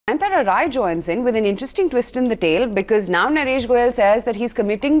Nayanthara Rai joins in with an interesting twist in the tale, because now Naresh Goyal says that he's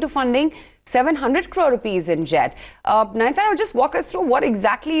committing to funding 700 crore rupees in Jet. Nayanthara, just walk us through what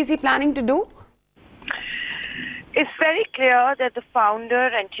exactly is he planning to do? It's very clear that the founder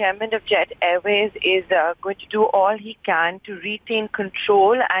and chairman of Jet Airways is going to do all he can to retain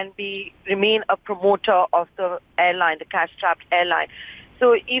control and remain a promoter of the airline, the cash-strapped airline.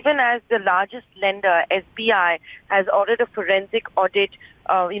 So even as the largest lender, SBI, has ordered a forensic audit,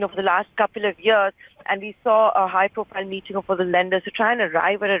 for the last couple of years, and we saw a high-profile meeting of all the lenders to try and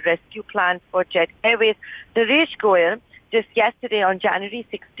arrive at a rescue plan for Jet Airways. Naresh Goyal, just yesterday on January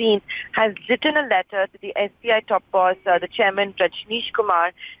 16th, has written a letter to the SBI top boss, the chairman Rajneesh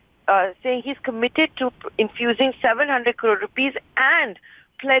Kumar, saying he's committed to infusing 700 crore rupees and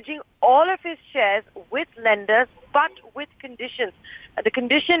pledging all of his shares with lenders, but with conditions. The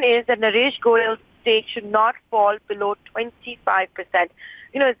condition is that Naresh Goyal's stake should not fall below 25%.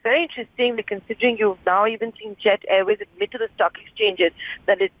 It's very interesting, considering you've now even seen Jet Airways admit to the stock exchanges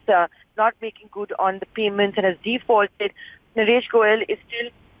that it's not making good on the payments and has defaulted. Naresh Goyal is still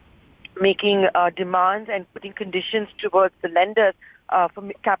making demands and putting conditions towards the lenders for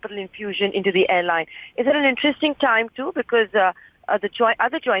capital infusion into the airline. It's at an interesting time too, because the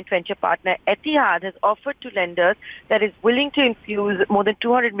other joint venture partner, Etihad, has offered to lenders that is willing to infuse more than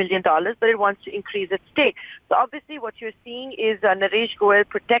 $200 million, but it wants to increase its stake. So obviously what you're seeing is Naresh Goyal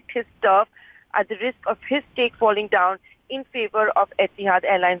protect his turf at the risk of his stake falling down in favor of Etihad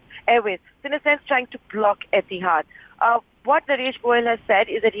Airways. So in a sense, trying to block Etihad. What Naresh Goyal has said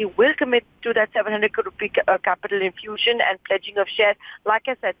is that he will commit to that 700 crore rupee capital infusion and pledging of shares, like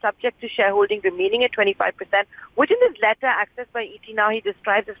I said, subject to shareholding remaining at 25%, which in his letter accessed by ET Now he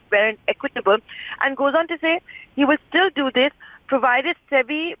describes as fair and equitable, and goes on to say he will still do this provided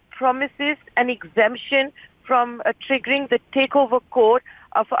SEBI promises an exemption from triggering the takeover code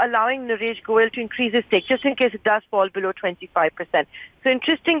for allowing Naresh Goyal to increase his stake, just in case it does fall below 25%. So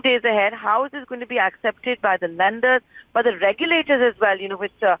interesting days ahead. How is this going to be accepted by the lenders, by the regulators as well,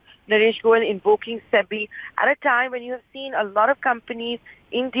 with Naresh Goyal invoking SEBI at a time when you have seen a lot of companies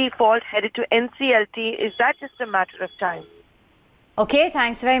in default headed to NCLT? Is that just a matter of time? Okay,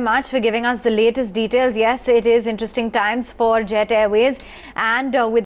 thanks very much for giving us the latest details. Yes, it is interesting times for Jet Airways, and with